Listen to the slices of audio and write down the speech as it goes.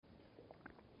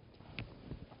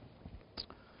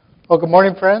Well, good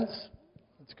morning, friends.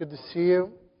 It's good to see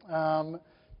you.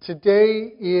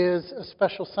 Today is a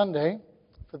special Sunday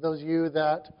for those of you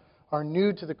that are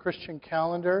new to the Christian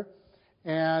calendar.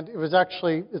 And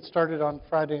it started on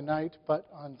Friday night, but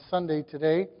on Sunday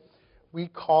today, we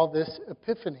call this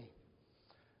Epiphany.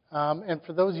 And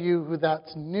for those of you who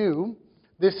that's new,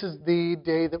 this is the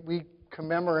day that we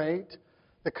commemorate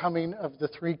the coming of the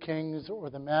three kings or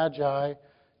the Magi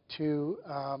to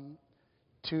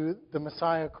the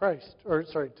Messiah Christ,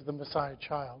 to the Messiah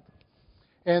child.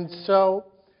 And so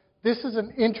this is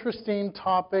an interesting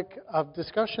topic of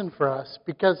discussion for us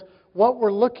because what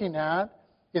we're looking at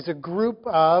is a group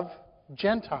of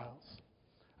Gentiles,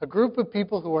 a group of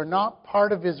people who are not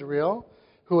part of Israel,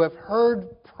 who have heard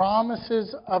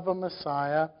promises of a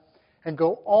Messiah and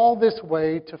go all this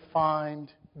way to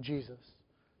find Jesus,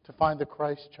 to find the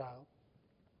Christ child.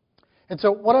 And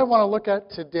so what I want to look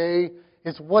at today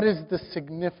is what is the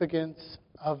significance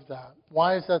of that?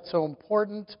 Why is that so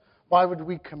important? Why would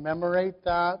we commemorate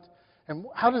that? And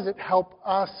how does it help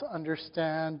us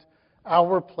understand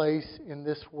our place in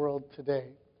this world today?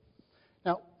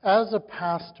 Now, as a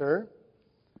pastor,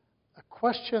 a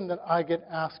question that I get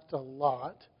asked a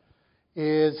lot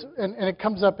is, and it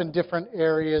comes up in different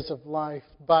areas of life,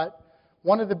 but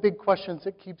one of the big questions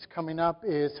that keeps coming up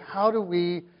is how do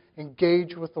we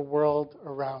engage with the world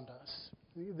around us?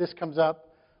 This comes up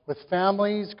with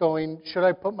families going, should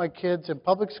I put my kids in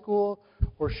public school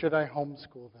or should I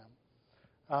homeschool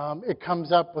them? It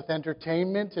comes up with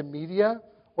entertainment and media.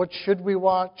 What should we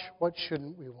watch? What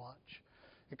shouldn't we watch?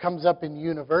 It comes up in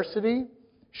university.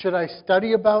 Should I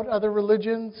study about other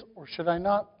religions or should I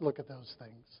not look at those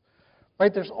things?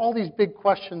 Right? There's all these big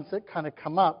questions that kind of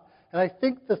come up. And I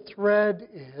think the thread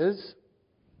is,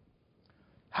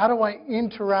 how do I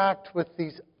interact with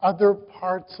these other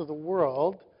parts of the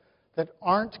world that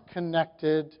aren't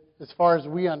connected, as far as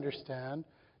we understand,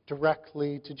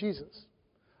 directly to Jesus?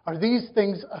 Are these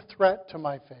things a threat to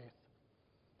my faith?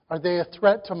 Are they a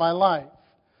threat to my life?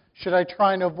 Should I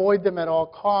try and avoid them at all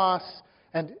costs?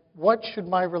 And what should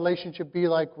my relationship be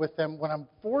like with them when I'm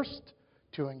forced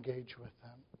to engage with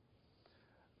them?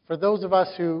 For those of us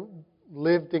who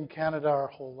lived in Canada our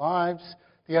whole lives,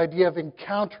 the idea of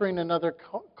encountering another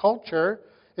culture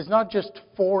is not just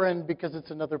foreign because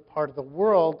it's another part of the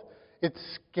world. It's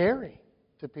scary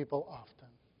to people often.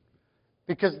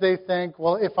 Because they think,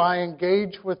 well, if I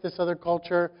engage with this other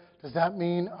culture, does that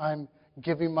mean I'm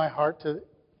giving my heart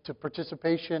to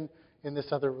participation in this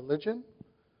other religion?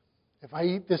 If I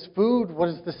eat this food, what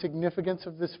is the significance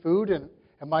of this food? And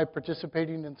am I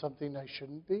participating in something I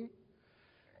shouldn't be?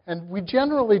 And we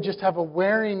generally just have a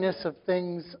wariness of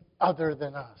things other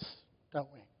than us, don't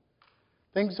we?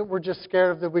 Things that we're just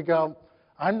scared of that we go,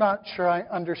 I'm not sure I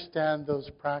understand those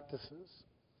practices.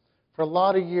 For a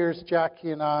lot of years,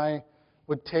 Jackie and I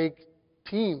would take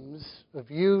teams of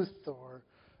youth or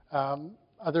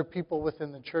other people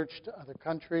within the church to other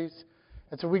countries.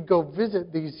 And so we'd go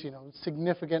visit these,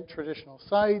 significant traditional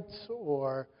sites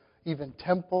or even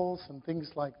temples and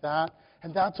things like that.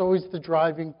 And that's always the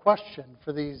driving question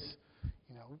for these,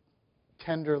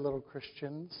 tender little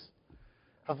Christians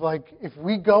of like, if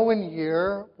we go in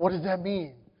here, what does that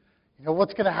mean?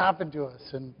 What's going to happen to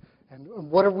us? And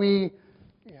what are we,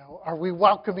 are we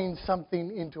welcoming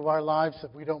something into our lives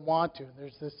that we don't want to? And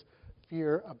there's this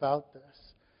fear about this.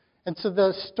 And so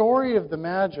the story of the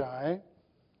Magi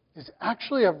is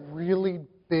actually a really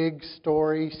big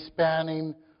story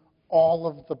spanning all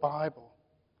of the Bible.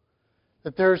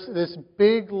 That there's this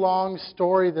big, long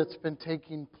story that's been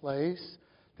taking place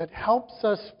that helps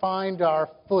us find our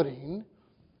footing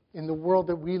in the world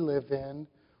that we live in,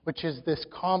 which is this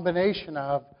combination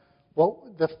of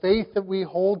the faith that we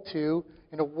hold to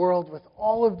in a world with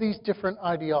all of these different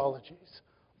ideologies,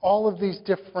 all of these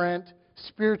different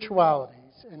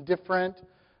spiritualities and different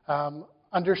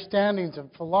understandings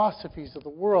and philosophies of the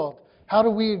world. How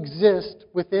do we exist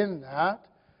within that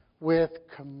with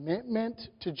commitment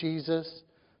to Jesus,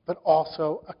 but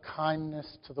also a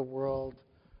kindness to the world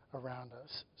around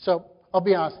us? So I'll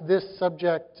be honest, this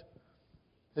subject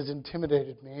has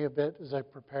intimidated me a bit as I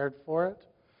prepared for it.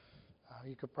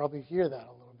 You could probably hear that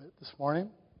a little bit this morning.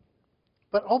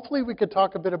 But hopefully we could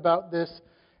talk a bit about this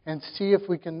and see if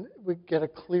we get a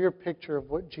clear picture of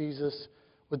what Jesus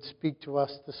would speak to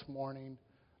us this morning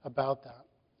about that.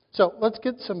 So let's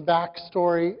get some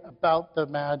backstory about the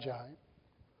Magi.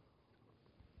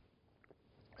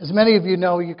 As many of you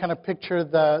know, you kind of picture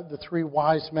the three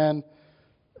wise men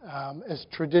as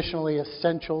traditionally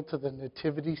essential to the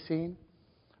nativity scene.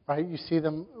 Right? You see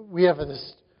them, we have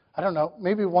this, I don't know,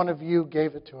 maybe one of you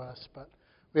gave it to us, but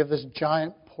we have this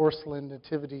giant porcelain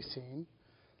nativity scene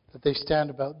that they stand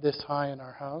about this high in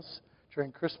our house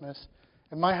during Christmas.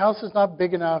 And my house is not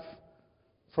big enough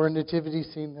for a nativity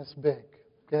scene this big.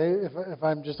 Okay, if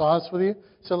I'm just honest with you.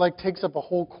 So it takes up a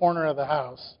whole corner of the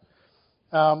house.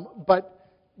 But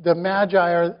the Magi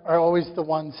are always the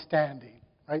ones standing,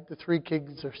 right? The three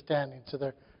kings are standing, so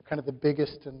they're kind of the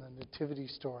biggest in the nativity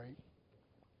story.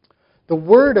 The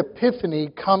word epiphany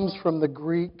comes from the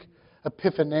Greek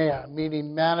epiphaneia,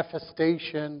 meaning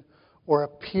manifestation or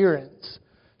appearance.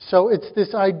 So it's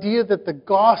this idea that the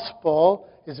gospel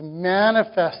is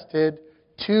manifested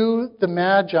to the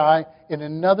Magi in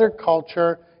another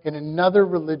culture, in another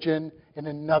religion, in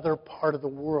another part of the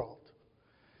world.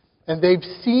 And they've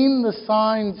seen the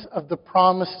signs of the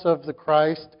promise of the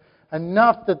Christ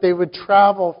enough that they would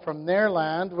travel from their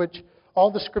land, which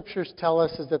all the scriptures tell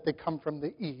us is that they come from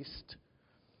the east,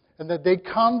 and that they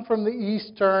come from the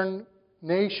eastern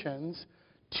nations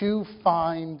to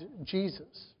find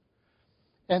Jesus.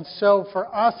 And so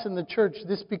for us in the church,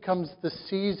 this becomes the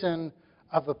season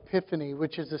of Epiphany,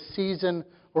 which is a season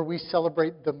where we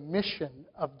celebrate the mission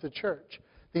of the church.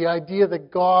 The idea that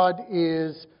God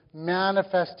is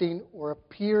manifesting or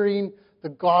appearing the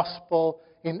gospel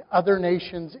in other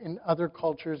nations, in other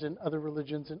cultures, in other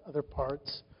religions, in other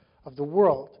parts of the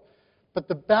world. But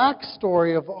the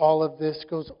backstory of all of this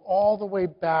goes all the way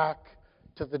back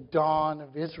to the dawn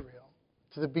of Israel,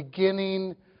 to the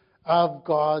beginning of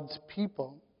God's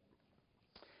people.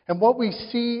 And what we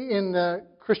see in the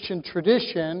Christian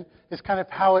tradition is kind of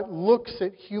how it looks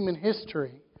at human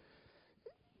history.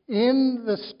 In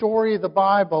the story of the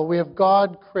Bible, we have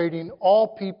God creating all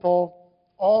people,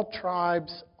 all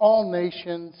tribes, all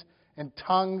nations, and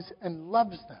tongues, and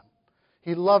loves them.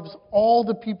 He loves all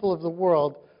the people of the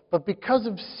world, but because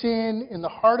of sin in the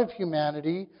heart of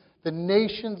humanity, the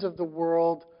nations of the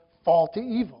world fall to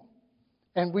evil.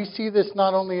 And we see this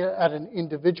not only at an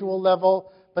individual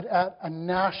level, but at a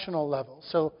national level.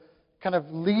 So kind of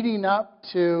leading up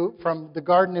to, from the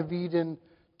Garden of Eden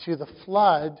to the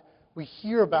flood, we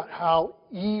hear about how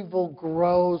evil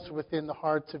grows within the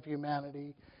hearts of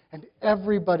humanity, and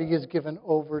everybody is given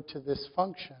over to this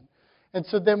function. And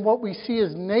so then what we see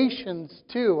is nations,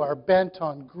 too, are bent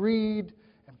on greed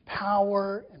and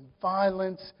power and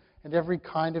violence and every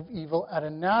kind of evil at a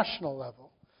national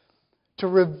level. To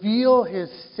reveal His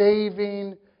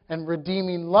saving and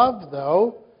redeeming love,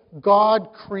 though,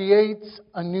 God creates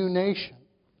a new nation.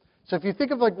 So if you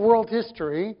think of world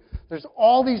history, there's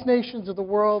all these nations of the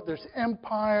world, there's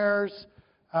empires,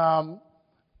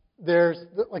 there's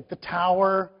the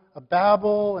Tower of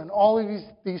Babel, and all of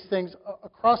these things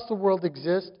across the world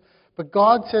exist. But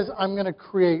God says, I'm going to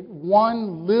create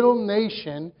one little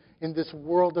nation in this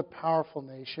world of powerful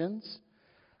nations,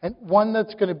 and one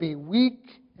that's going to be weak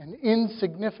and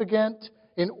insignificant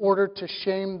in order to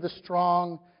shame the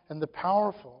strong and the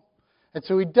powerful. And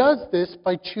so He does this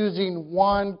by choosing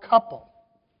one couple.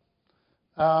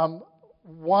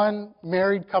 One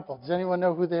married couple. Does anyone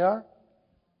know who they are?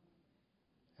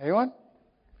 Anyone?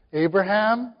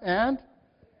 Abraham and?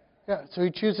 Yeah, so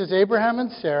He chooses Abraham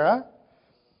and Sarah.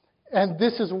 And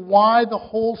this is why the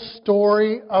whole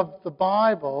story of the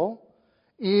Bible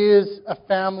is a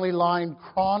family line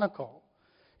chronicle.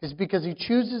 Is because He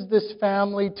chooses this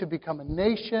family to become a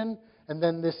nation, and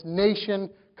then this nation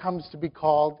comes to be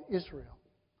called Israel.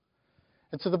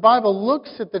 And so the Bible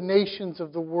looks at the nations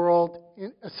of the world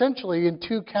essentially in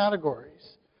two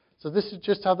categories. So this is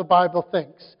just how the Bible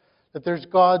thinks. That there's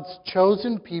God's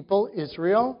chosen people,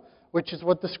 Israel, which is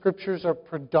what the Scriptures are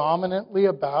predominantly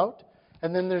about.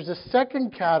 And then there's a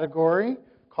second category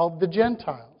called the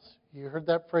Gentiles. You heard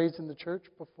that phrase in the church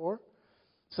before?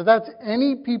 So that's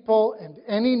any people and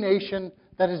any nation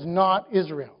that is not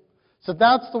Israel. So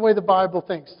that's the way the Bible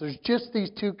thinks. There's just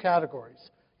these two categories.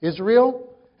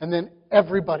 Israel and then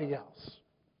everybody else.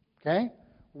 Okay?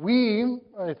 We,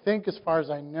 I think as far as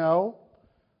I know,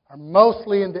 are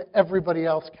mostly in the everybody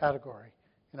else category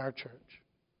in our church.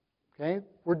 Okay?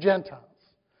 We're Gentiles.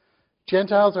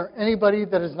 Gentiles are anybody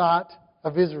that is not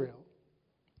of Israel.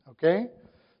 Okay?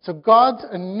 So God's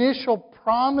initial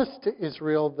promise to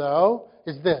Israel, though,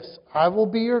 is this: I will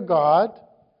be your God,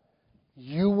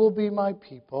 you will be my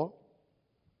people,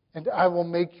 and I will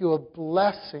make you a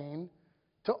blessing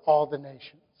to all the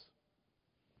nations.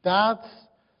 That's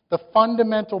the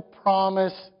fundamental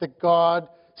promise that God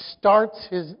starts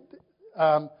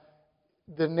the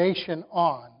nation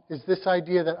on, is this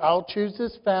idea that I'll choose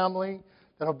this family,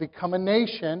 that will become a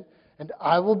nation, and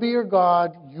I will be your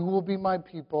God, you will be my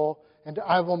people, and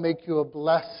I will make you a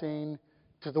blessing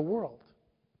to the world.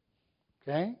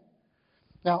 Okay?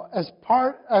 Now, as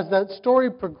that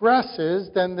story progresses,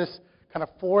 then this kind of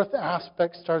fourth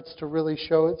aspect starts to really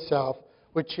show itself,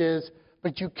 which is,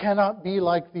 but you cannot be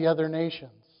like the other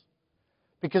nations.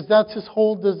 Because that's his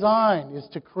whole design, is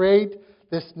to create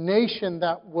this nation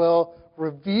that will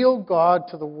reveal God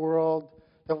to the world,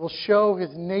 that will show his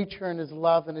nature and his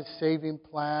love and his saving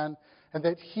plan, and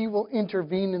that he will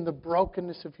intervene in the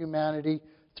brokenness of humanity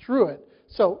through it.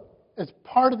 So, as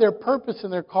part of their purpose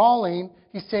and their calling,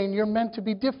 he's saying you're meant to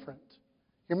be different.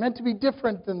 You're meant to be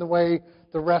different than the way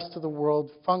the rest of the world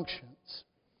functions.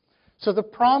 So the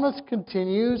promise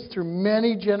continues through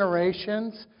many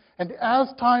generations, and as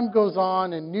time goes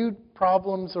on and new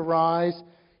problems arise,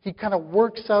 he kind of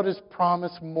works out his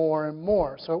promise more and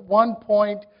more. So at one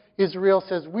point, Israel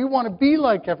says, we want to be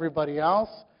like everybody else,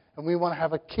 and we want to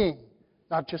have a king,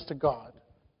 not just a God.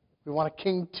 We want a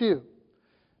king too.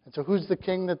 And so who's the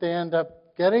king that they end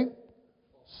up getting?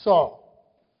 Saul.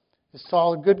 Is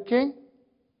Saul a good king?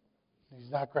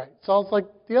 He's not great. Saul's like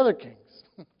the other kings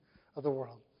of the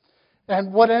world.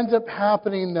 And what ends up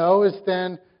happening, though, is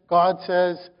then God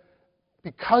says,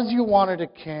 because you wanted a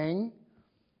king,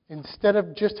 instead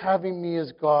of just having me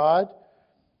as God,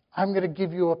 I'm going to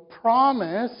give you a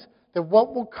promise that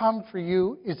what will come for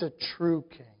you is a true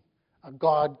king, a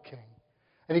God king.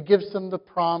 And he gives them the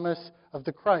promise of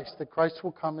the Christ, that Christ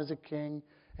will come as a king,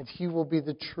 and he will be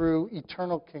the true,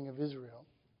 eternal king of Israel.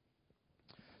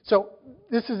 So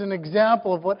this is an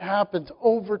example of what happens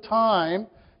over time.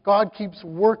 God keeps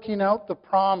working out the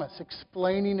promise,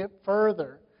 explaining it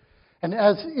further. And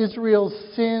as Israel's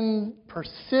sin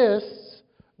persists,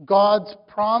 God's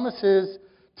promises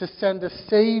to send a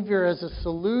Savior as a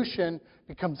solution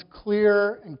becomes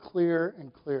clearer and clearer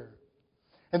and clearer.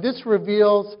 And this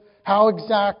reveals how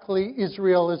exactly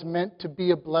Israel is meant to be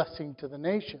a blessing to the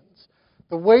nations.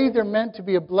 The way they're meant to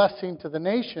be a blessing to the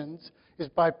nations is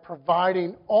by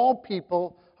providing all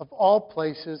people of all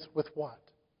places with what?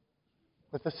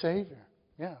 With a Savior.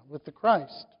 Yeah, with the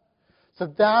Christ.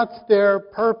 So that's their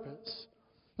purpose.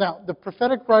 Now, the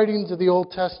prophetic writings of the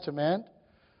Old Testament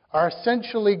are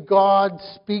essentially God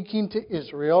speaking to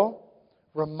Israel,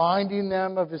 reminding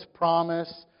them of his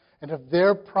promise and of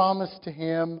their promise to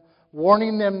him,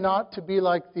 warning them not to be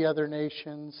like the other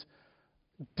nations,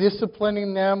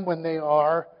 disciplining them when they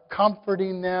are,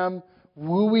 comforting them,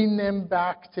 wooing them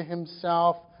back to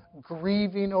himself,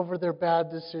 grieving over their bad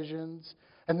decisions,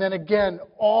 and then again,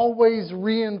 always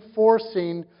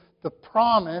reinforcing the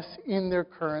promise in their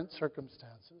current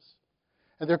circumstances.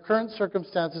 And their current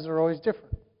circumstances are always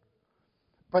different.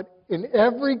 But in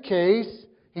every case,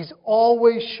 he's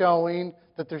always showing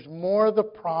that there's more of the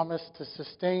promise to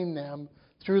sustain them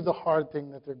through the hard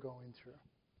thing that they're going through.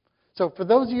 So for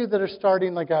those of you that are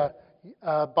starting like a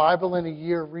Bible in a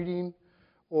year reading,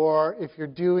 or if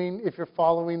you're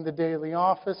following the daily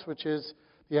office, which is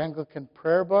the Anglican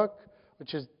prayer book,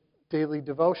 which is daily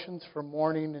devotions for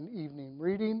morning and evening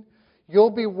reading, you'll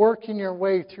be working your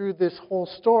way through this whole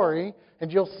story,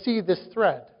 and you'll see this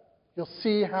thread. You'll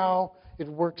see how it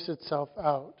works itself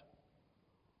out.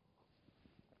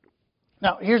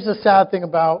 Now, here's the sad thing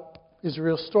about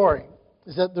Israel's story,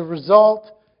 is that the result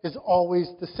is always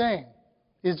the same.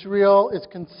 Israel is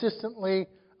consistently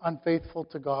unfaithful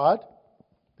to God.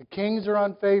 The kings are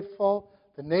unfaithful.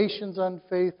 The nation's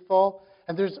unfaithful.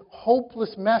 And there's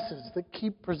hopeless messes that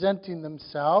keep presenting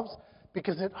themselves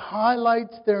because it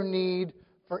highlights their need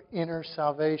for inner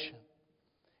salvation.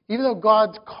 Even though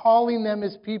God's calling them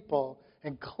his people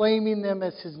and claiming them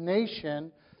as his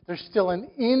nation, there's still an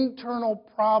internal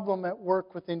problem at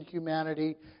work within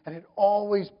humanity, and it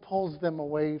always pulls them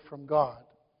away from God.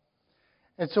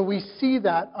 And so we see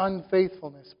that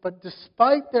unfaithfulness. But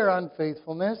despite their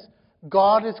unfaithfulness,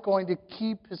 God is going to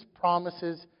keep his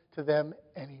promises to them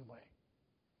anyway.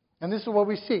 And this is what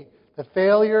we see. The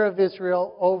failure of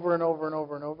Israel over and over and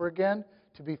over and over again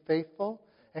to be faithful,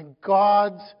 and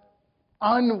God's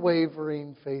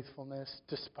unwavering faithfulness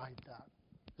despite that.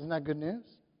 Isn't that good news?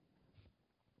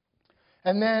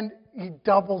 And then he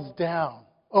doubles down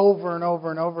over and over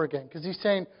and over again. Because he's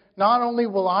saying, not only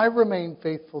will I remain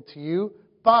faithful to you,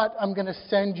 but I'm going to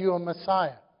send you a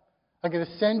Messiah. I'm going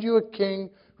to send you a king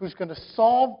who's going to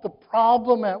solve the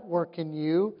problem at work in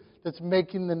you that's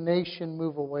making the nation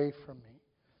move away from me.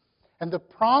 And the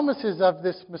promises of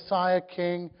this Messiah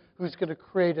king who's going to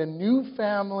create a new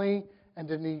family and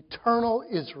an eternal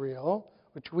Israel,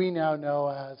 which we now know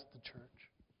as the church.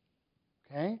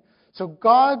 Okay? So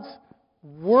God's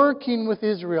working with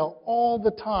Israel all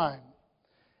the time.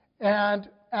 And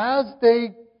as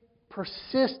they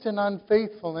persist in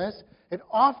unfaithfulness, it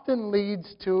often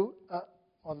leads to,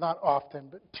 well, not often,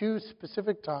 but two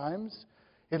specific times,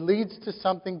 it leads to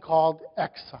something called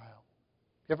exile.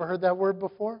 You ever heard that word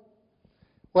before?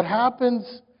 What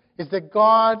happens is that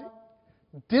God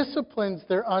disciplines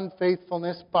their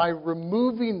unfaithfulness by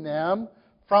removing them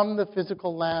from the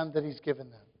physical land that He's given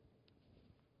them.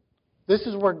 This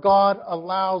is where God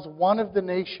allows one of the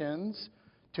nations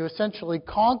to essentially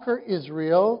conquer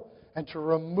Israel and to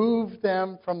remove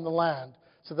them from the land.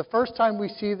 So the first time we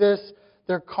see this,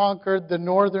 they're conquered. The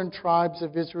northern tribes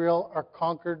of Israel are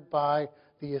conquered by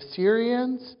the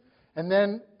Assyrians. And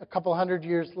then a couple hundred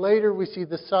years later, we see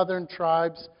the southern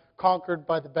tribes conquered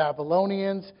by the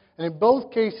Babylonians. And in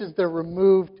both cases, they're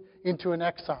removed into an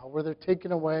exile, where they're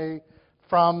taken away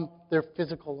from their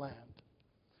physical land.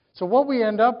 So what we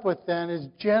end up with then is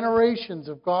generations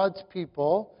of God's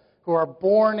people who are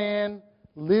born in,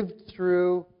 lived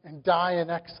through, and die in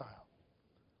exile.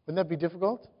 Wouldn't that be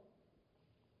difficult?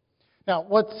 Now,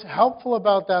 what's helpful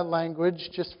about that language,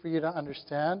 just for you to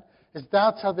understand, is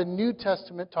that's how the New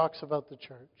Testament talks about the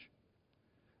church.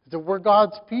 That we're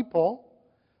God's people,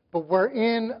 but we're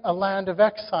in a land of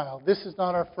exile. This is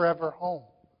not our forever home.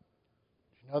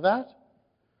 Do you know that?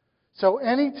 So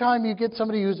anytime you get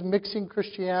somebody who's mixing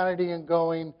Christianity and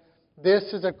going, this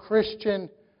is a Christian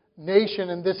nation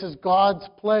and this is God's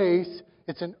place,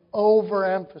 it's an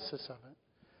overemphasis of it.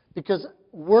 Because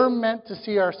we're meant to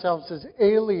see ourselves as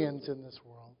aliens in this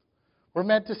world. We're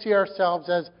meant to see ourselves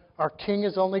as our king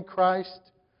is only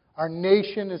Christ, our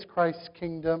nation is Christ's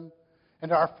kingdom,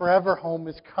 and our forever home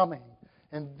is coming.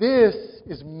 And this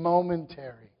is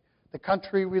momentary. The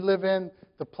country we live in,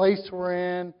 the place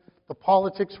we're in, the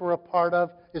politics we're a part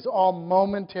of is all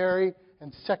momentary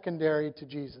and secondary to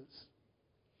Jesus.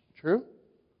 True?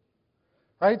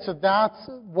 Right? So that's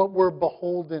what we're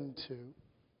beholden to.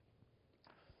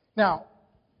 Now,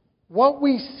 what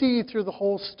we see through the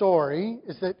whole story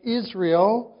is that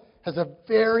Israel has a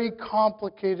very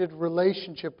complicated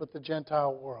relationship with the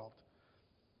Gentile world.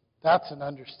 That's an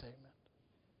understatement.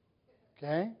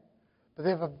 Okay? But they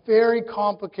have a very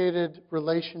complicated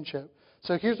relationship.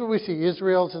 So here's what we see.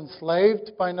 Israel's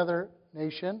enslaved by another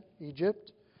nation,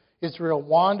 Egypt. Israel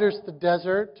wanders the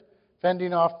desert,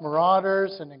 fending off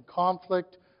marauders and in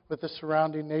conflict with the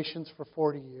surrounding nations for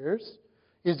 40 years.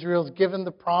 Israel's given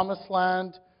the promised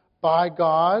land by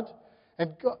God.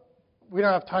 And we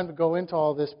don't have time to go into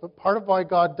all this, but part of why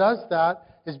God does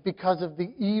that is because of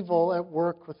the evil at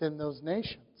work within those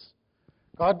nations.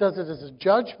 God does it as a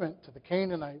judgment to the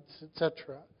Canaanites,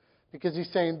 etc. Because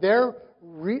He's saying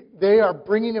they are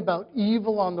bringing about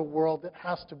evil on the world that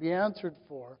has to be answered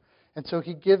for. And so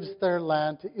He gives their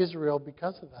land to Israel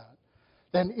because of that.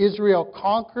 Then Israel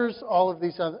conquers all of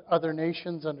these other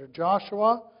nations under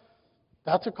Joshua.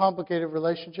 That's a complicated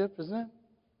relationship, isn't it?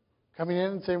 Coming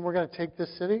in and saying, we're going to take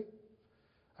this city.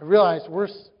 I realize we're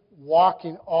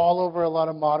walking all over a lot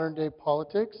of modern day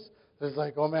politics. There's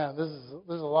like, oh man,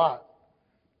 there's a lot.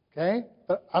 Okay?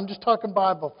 But I'm just talking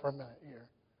Bible for a minute here.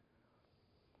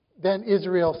 Then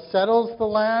Israel settles the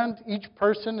land. Each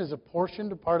person is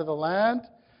apportioned a part of the land.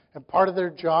 And part of their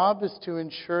job is to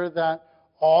ensure that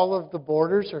all of the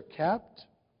borders are kept.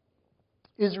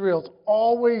 Israel's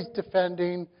always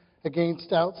defending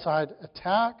against outside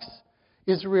attacks.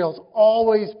 Israel's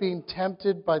always being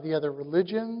tempted by the other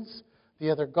religions, the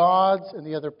other gods, and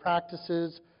the other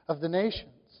practices of the nations.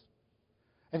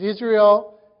 And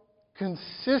Israel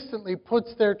consistently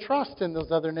puts their trust in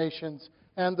those other nations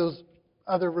and those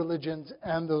other religions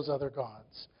and those other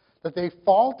gods. That they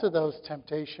fall to those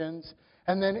temptations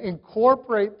and then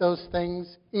incorporate those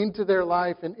things into their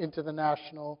life and into the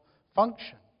national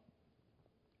function.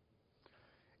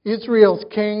 Israel's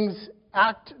kings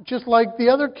act just like the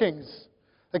other kings.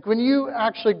 Like when you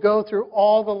actually go through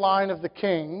all the line of the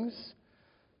kings,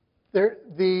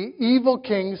 the evil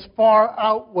kings far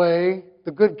outweigh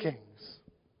the good kings.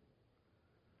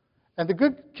 And the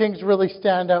good kings really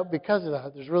stand out because of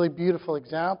that. There's really beautiful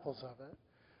examples of it.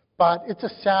 But it's a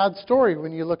sad story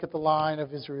when you look at the line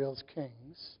of Israel's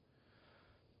kings.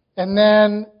 And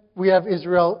then we have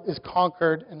Israel is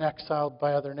conquered and exiled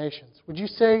by other nations. Would you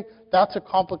say that's a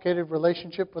complicated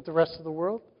relationship with the rest of the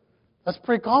world? That's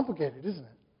pretty complicated, isn't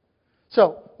it?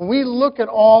 So when we look at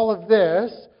all of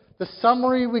this, the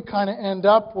summary we kind of end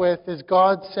up with is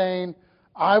God saying,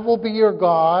 I will be your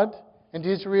God. And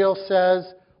Israel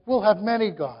says, we'll have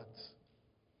many gods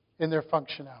in their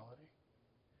functionality.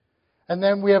 And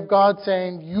then we have God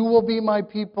saying, you will be my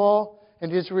people.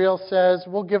 And Israel says,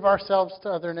 we'll give ourselves to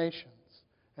other nations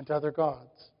and to other gods.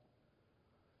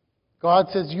 God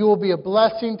says, you will be a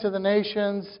blessing to the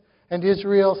nations. And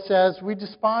Israel says, we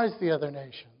despise the other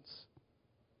nations.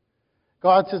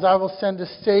 God says, I will send a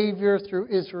Savior through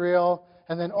Israel.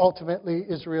 And then ultimately,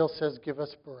 Israel says, give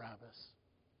us Barabbas.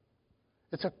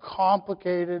 It's a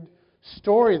complicated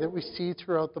story that we see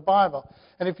throughout the Bible.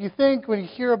 And if you think, when you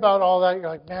hear about all that, you're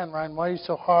like, man, Ryan, why are you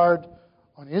so hard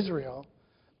on Israel?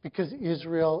 Because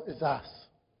Israel is us.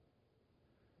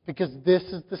 Because this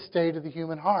is the state of the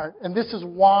human heart. And this is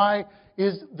why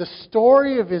is the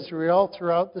story of Israel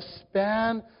throughout the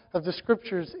span of the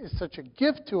Scriptures is such a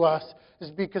gift to us,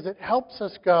 is because it helps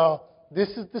us go, this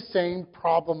is the same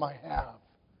problem I have.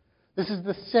 This is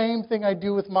the same thing I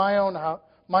do with my own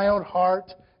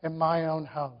heart and my own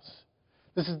house.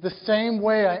 This is the same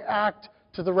way I act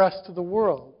to the rest of the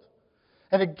world.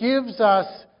 And it gives us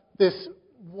this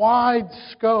wide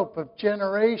scope of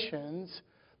generations,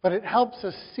 but it helps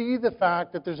us see the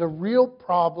fact that there's a real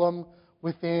problem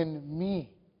within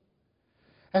me.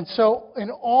 And so in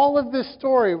all of this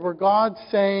story where God's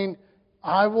saying,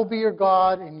 I will be your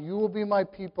God and you will be my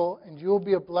people and you will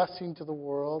be a blessing to the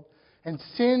world, and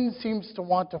sin seems to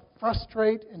want to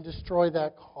frustrate and destroy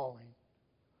that calling.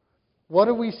 What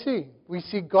do we see? We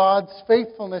see God's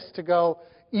faithfulness to go,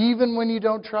 even when you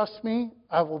don't trust me,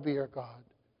 I will be your God.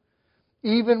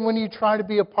 Even when you try to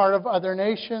be a part of other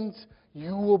nations,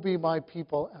 you will be my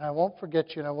people, and I won't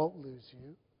forget you and I won't lose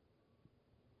you.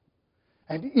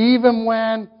 And even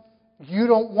when you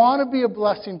don't want to be a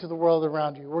blessing to the world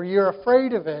around you, or you're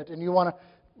afraid of it and you want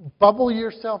to bubble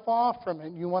yourself off from it,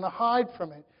 and you want to hide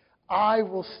from it, I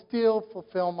will still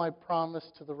fulfill my promise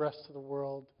to the rest of the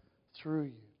world through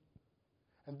you.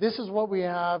 And this is what we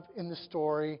have in the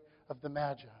story of the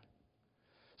Magi.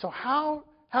 So how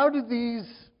do these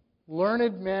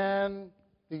learned men,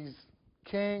 these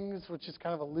kings, which is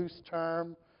kind of a loose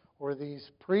term, or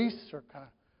these priests, or kind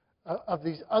of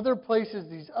these other places,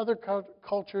 these other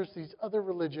cultures, these other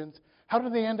religions, how do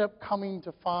they end up coming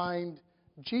to find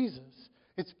Jesus?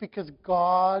 It's because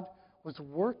God was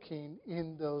working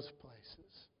in those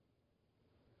places.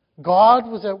 God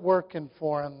was at work in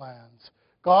foreign lands.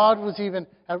 God was even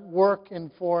at work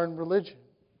in foreign religion.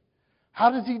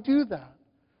 How does He do that?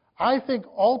 I think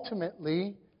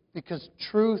ultimately because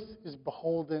truth is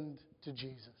beholden to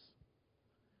Jesus.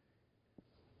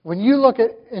 When you look at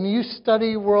and you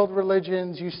study world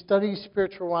religions, you study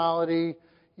spirituality,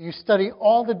 you study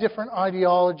all the different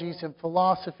ideologies and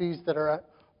philosophies that are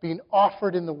being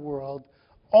offered in the world,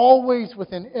 always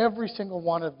within every single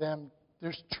one of them,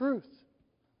 there's truth.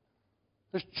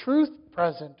 There's truth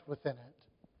present within it.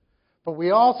 But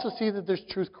we also see that there's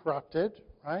truth corrupted,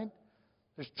 right?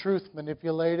 There's truth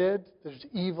manipulated. There's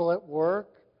evil at work.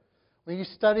 When you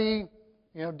study,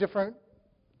 different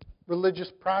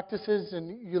religious practices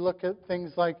and you look at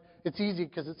things like, it's easy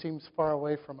because it seems far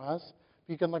away from us.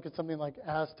 You can look at something like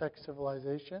Aztec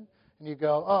civilization and you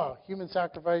go, oh, human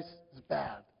sacrifice is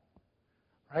bad.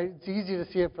 Right? It's easy to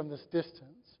see it from this distance.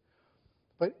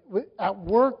 But at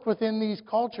work within these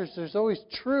cultures, there's always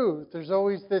truth. There's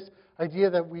always this idea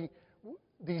that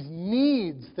these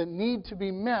needs that need to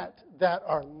be met that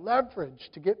are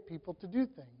leveraged to get people to do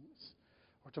things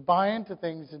or to buy into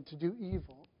things and to do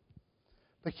evil.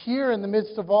 But here in the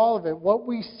midst of all of it, what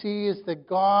we see is that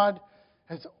God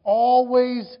has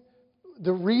always,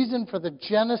 the reason for the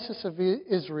genesis of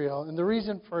Israel and the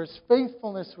reason for His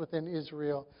faithfulness within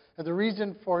Israel and the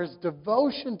reason for His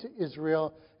devotion to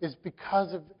Israel is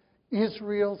because of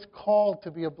Israel's call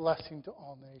to be a blessing to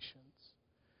all nations.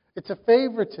 It's a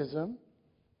favoritism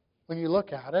when you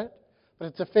look at it, but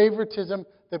it's a favoritism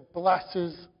that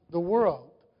blesses the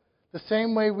world. The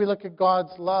same way we look at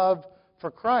God's love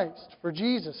for Christ, for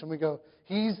Jesus, and we go,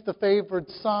 He's the favored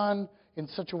Son in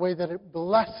such a way that it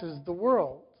blesses the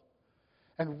world.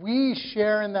 And we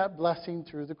share in that blessing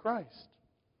through the Christ.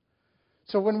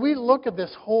 So when we look at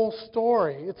this whole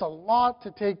story, it's a lot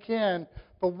to take in,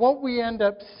 but what we end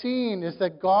up seeing is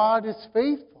that God is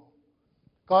faithful.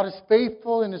 God is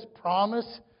faithful in His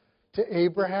promise to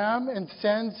Abraham and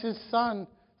sends His Son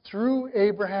through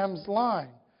Abraham's line.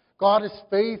 God is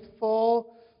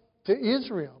faithful to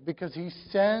Israel because He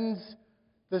sends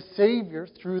the Savior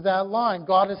through that line.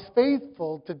 God is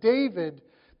faithful to David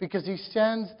because He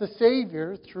sends the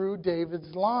Savior through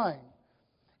David's line.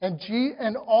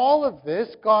 And all of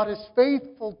this, God is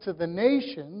faithful to the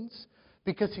nations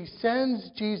because He sends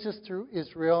Jesus through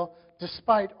Israel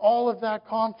despite all of that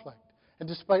conflict and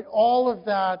despite all of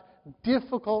that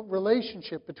difficult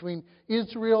relationship between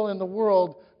Israel and the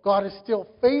world. God is still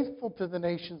faithful to the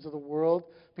nations of the world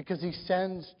because He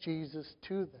sends Jesus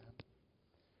to them.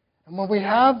 And when we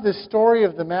have this story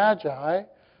of the Magi,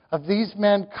 of these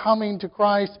men coming to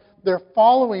Christ, they're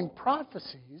following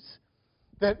prophecies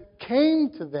that came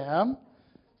to them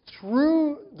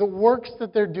through the works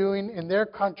that they're doing in their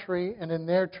country and in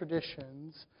their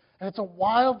traditions. And it's a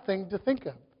wild thing to think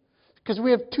of. Because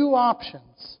we have two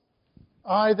options.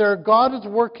 Either God is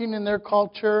working in their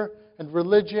culture and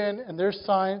religion and their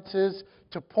sciences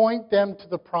to point them to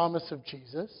the promise of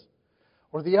Jesus.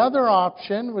 Or the other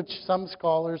option, which some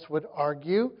scholars would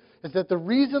argue, is that the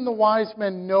reason the wise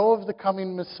men know of the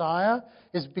coming Messiah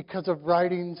is because of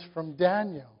writings from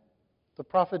Daniel, the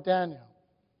prophet Daniel.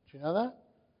 Do you know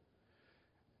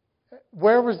that?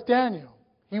 Where was Daniel?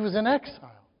 He was in exile.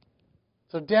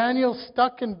 So Daniel,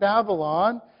 stuck in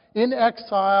Babylon, in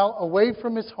exile, away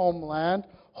from his homeland,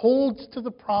 holds to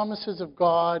the promises of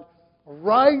God,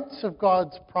 writes of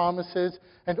God's promises,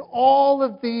 and all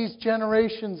of these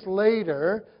generations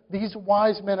later, these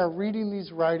wise men are reading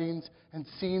these writings and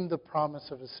seeing the promise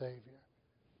of a Savior.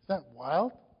 Isn't that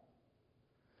wild?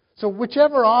 So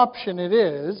whichever option it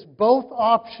is, both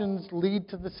options lead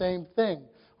to the same thing,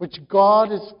 which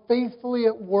God is faithfully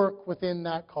at work within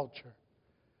that culture.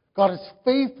 God is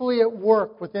faithfully at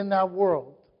work within that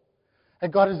world.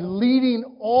 And God is leading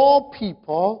all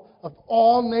people of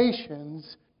all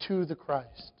nations to the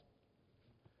Christ.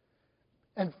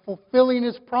 And fulfilling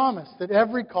His promise that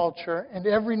every culture and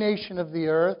every nation of the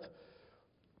earth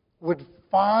would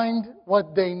find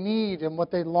what they need and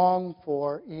what they long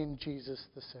for in Jesus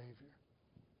the Savior.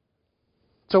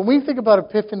 So when we think about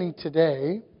Epiphany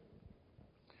today,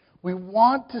 we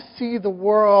want to see the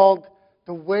world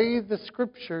the way the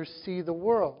Scriptures see the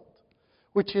world,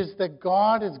 which is that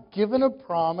God has given a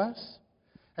promise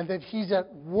and that He's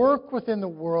at work within the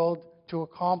world to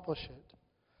accomplish it.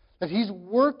 That He's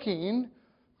working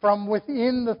from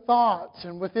within the thoughts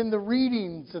and within the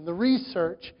readings and the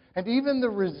research and even the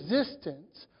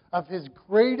resistance of His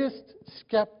greatest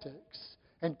skeptics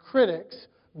and critics.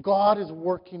 God is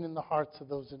working in the hearts of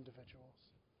those individuals.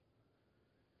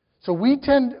 So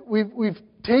we've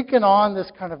taken on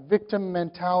this kind of victim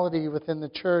mentality within the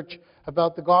church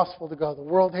about the gospel to go. The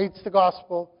world hates the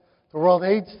gospel, the world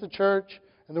hates the church,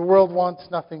 and the world wants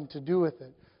nothing to do with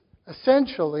it.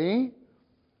 Essentially,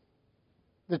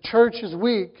 the church is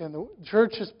weak, and the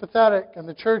church is pathetic, and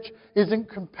the church isn't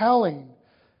compelling,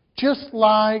 just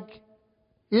like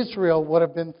Israel would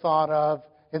have been thought of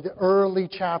in the early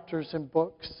chapters and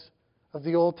books of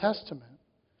the Old Testament.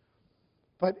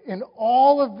 But in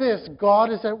all of this,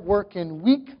 God is at work in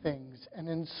weak things and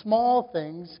in small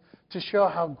things to show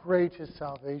how great His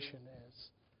salvation is.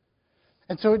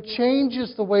 And so it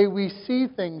changes the way we see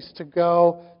things to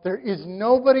go, there is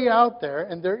nobody out there,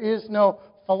 and there is no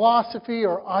philosophy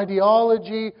or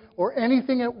ideology or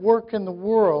anything at work in the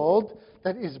world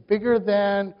that is bigger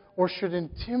than or should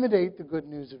intimidate the good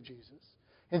news of Jesus.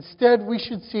 Instead, we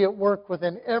should see it work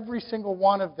within every single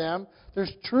one of them.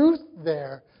 There's truth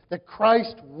there that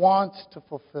Christ wants to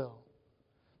fulfill.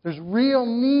 There's real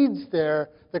needs there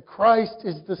that Christ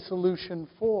is the solution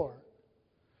for.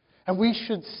 And we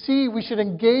should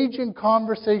engage in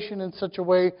conversation in such a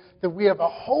way that we have a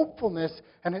hopefulness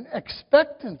and an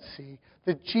expectancy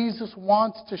that Jesus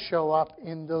wants to show up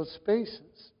in those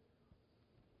spaces.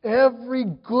 Every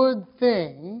good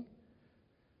thing,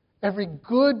 every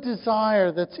good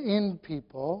desire that's in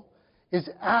people is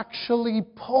actually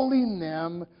pulling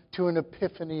them to an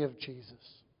epiphany of Jesus.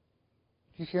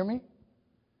 Do you hear me?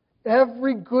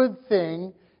 Every good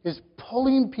thing is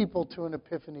pulling people to an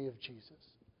epiphany of Jesus.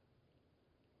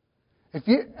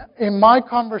 In my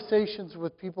conversations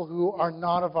with people who are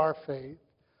not of our faith,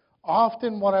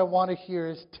 often what I want to hear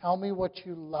is, tell me what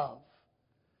you love.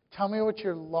 Tell me what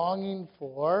you're longing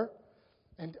for,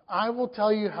 and I will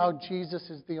tell you how Jesus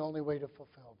is the only way to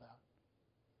fulfill that.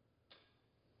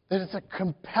 That it's a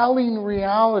compelling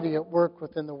reality at work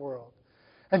within the world.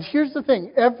 And here's the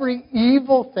thing, every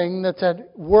evil thing that's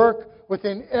at work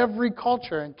within every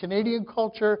culture, and Canadian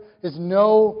culture is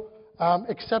no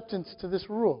acceptance to this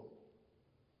rule.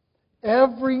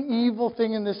 Every evil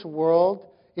thing in this world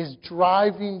is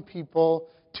driving people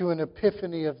to an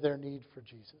epiphany of their need for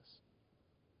Jesus.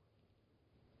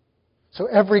 So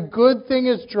every good thing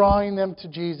is drawing them to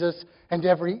Jesus, and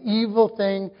every evil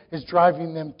thing is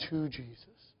driving them to Jesus.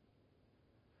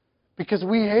 Because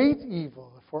we hate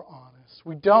evil, if we're honest.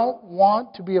 We don't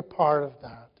want to be a part of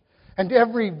that. And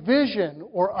every vision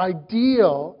or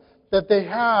ideal that they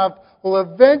have will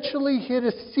eventually hit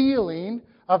a ceiling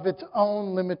of its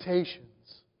own limitations.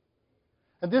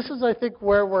 And this is, I think,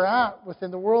 where we're at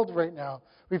within the world right now.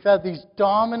 We've had these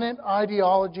dominant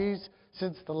ideologies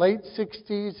since the late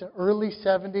 60s and early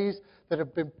 70s that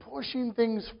have been pushing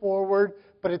things forward,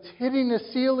 but it's hitting a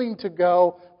ceiling to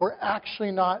go, we're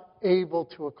actually not able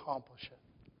to accomplish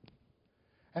it.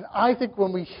 And I think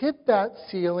when we hit that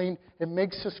ceiling, it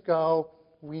makes us go,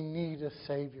 we need a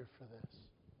Savior for this.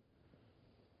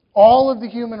 All of the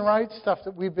human rights stuff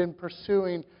that we've been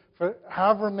pursuing for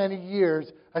however many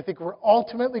years, I think we're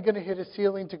ultimately going to hit a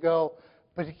ceiling to go,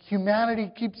 But humanity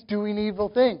keeps doing evil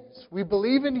things. We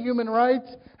believe in human rights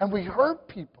and we hurt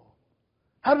people.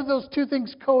 How do those two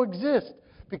things coexist?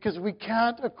 Because we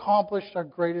can't accomplish our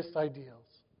greatest ideals.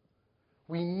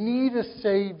 We need a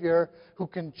Savior who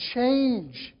can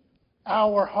change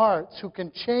our hearts, who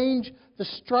can change the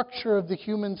structure of the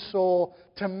human soul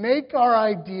to make our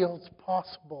ideals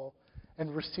possible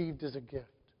and received as a gift.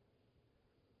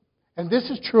 And this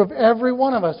is true of every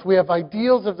one of us. We have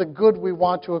ideals of the good we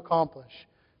want to accomplish.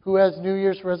 Who has New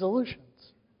Year's resolutions?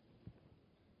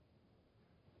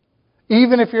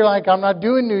 Even if you're like, I'm not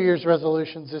doing New Year's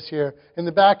resolutions this year, in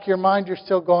the back of your mind you're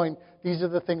still going, these are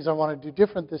the things I want to do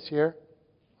different this year.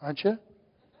 Aren't you?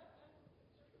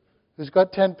 Who's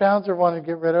got 10 pounds or want to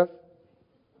get rid of?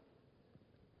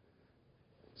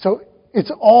 So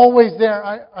it's always there.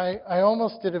 I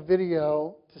almost did a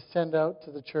video to send out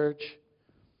to the church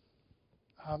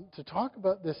to talk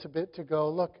about this a bit, to go,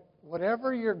 look,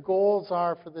 whatever your goals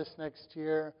are for this next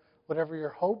year, whatever your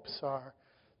hopes are,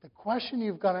 the question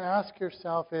you've got to ask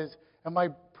yourself is, am I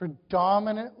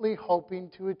predominantly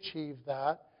hoping to achieve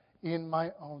that in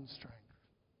my own strength?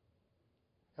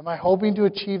 Am I hoping to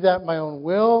achieve that in my own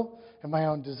will, in my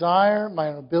own desire, my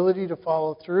own ability to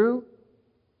follow through?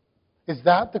 Is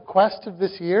that the quest of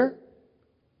this year?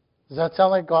 Does that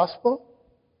sound like gospel?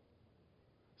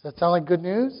 Does that sound like good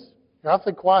news? You're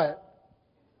awfully quiet.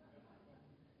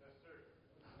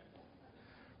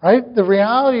 Right? The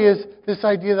reality is this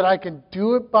idea that I can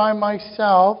do it by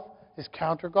myself is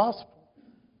counter-gospel.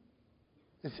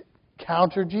 It's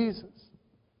counter-Jesus.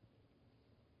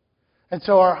 And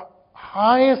so our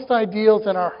highest ideals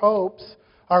and our hopes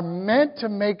are meant to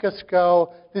make us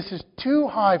go, this is too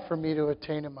high for me to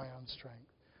attain in my own strength.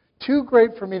 Too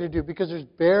great for me to do, because there's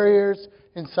barriers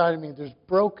inside of me. There's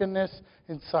brokenness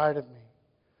inside of me.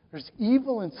 There's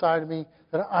evil inside of me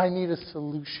that I need a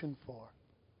solution for.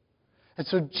 And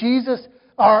so Jesus,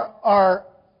 our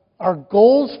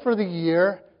goals for the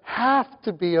year have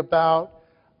to be about,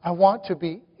 I want to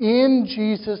be in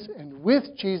Jesus and with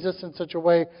Jesus in such a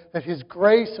way that His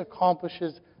grace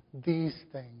accomplishes these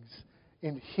things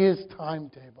in His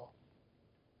timetable.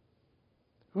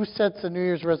 Who sets a New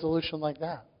Year's resolution like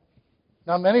that?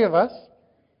 Not many of us.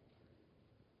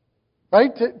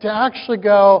 Right? To actually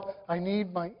go, I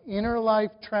need my inner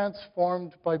life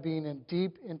transformed by being in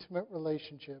deep, intimate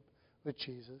relationship with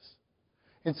Jesus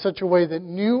in such a way that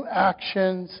new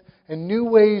actions and new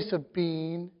ways of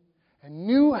being and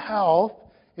new health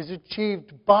is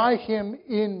achieved by Him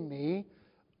in me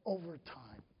over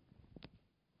time.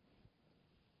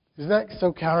 Isn't that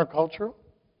so countercultural?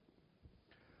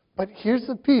 But here's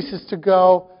the piece, is to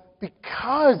go,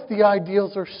 because the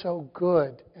ideals are so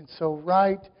good and so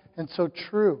right and so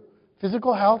true.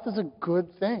 Physical health is a good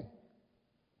thing.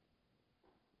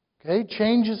 Okay?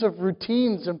 Changes of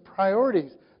routines and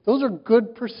priorities. Those are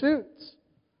good pursuits.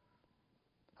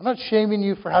 I'm not shaming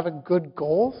you for having good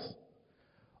goals.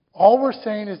 All we're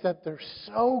saying is that they're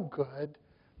so good,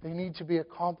 they need to be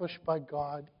accomplished by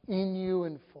God in you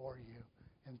and for you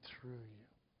and through you.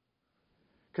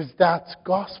 Because that's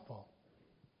gospel.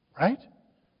 Right?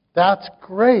 That's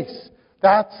grace.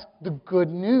 That's the good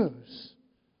news.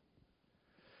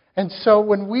 And so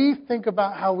when we think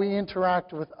about how we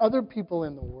interact with other people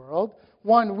in the world,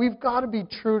 one, we've got to be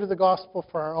true to the gospel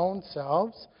for our own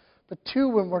selves. But two,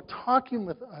 when we're talking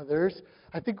with others,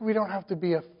 I think we don't have to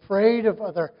be afraid of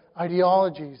other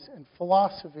ideologies and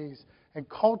philosophies and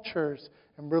cultures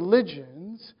and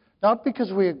religions, not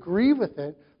because we agree with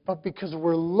it, but because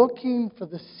we're looking for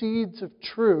the seeds of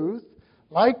truth,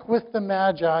 like with the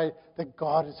Magi, that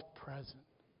God is present.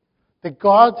 That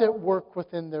God's at work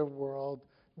within their world,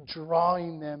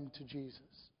 drawing them to Jesus.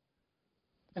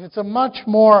 And it's a much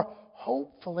more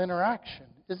hopeful interaction,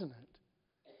 isn't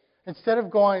it? Instead of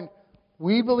going,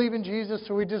 we believe in Jesus,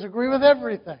 so we disagree with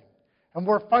everything, and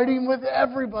we're fighting with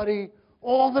everybody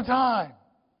all the time.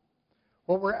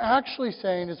 What we're actually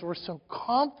saying is we're so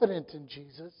confident in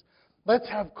Jesus, let's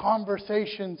have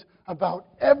conversations about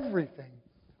everything,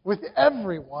 with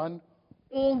everyone,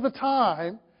 all the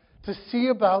time, to see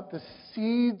about the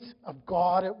seeds of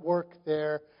God at work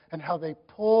there and how they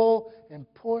pull and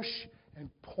push and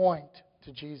point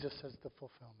to Jesus as the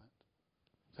fulfillment.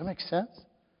 Does that make sense?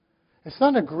 It's not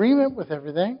an agreement with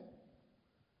everything,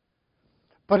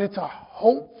 but it's a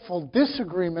hopeful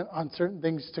disagreement on certain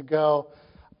things to go,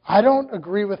 I don't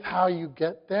agree with how you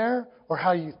get there or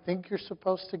how you think you're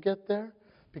supposed to get there,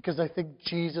 because I think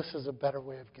Jesus is a better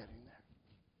way of getting there.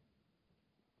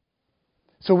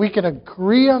 So we can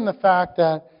agree on the fact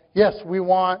that, yes, we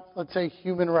want, let's say,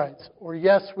 human rights, or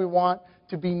yes, we want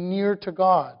to be near to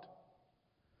God.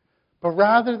 But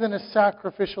rather than a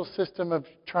sacrificial system of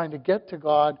trying to get to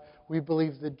God, we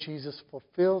believe that Jesus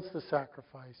fulfills the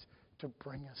sacrifice to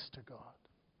bring us to God.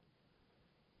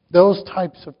 Those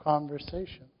types of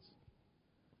conversations.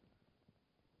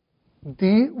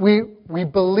 We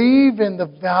believe in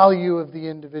the value of the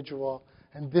individual,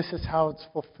 and this is how it's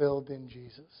fulfilled in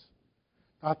Jesus.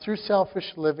 Not through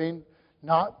selfish living,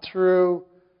 not through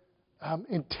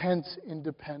intense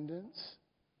independence,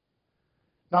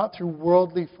 not through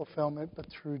worldly fulfillment, but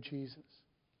through Jesus.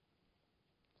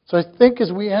 So I think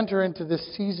as we enter into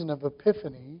this season of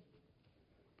Epiphany,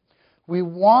 we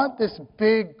want this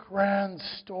big, grand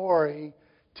story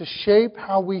to shape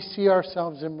how we see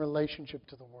ourselves in relationship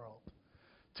to the world.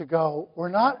 To go, we're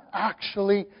not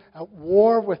actually at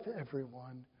war with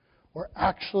everyone. We're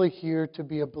actually here to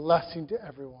be a blessing to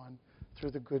everyone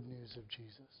through the good news of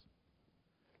Jesus.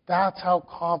 That's how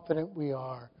confident we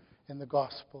are in the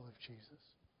gospel of Jesus.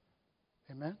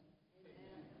 Amen?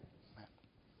 Amen.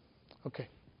 Okay,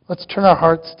 let's turn our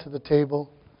hearts to the table.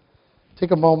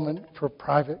 Take a moment for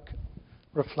private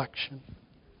reflection.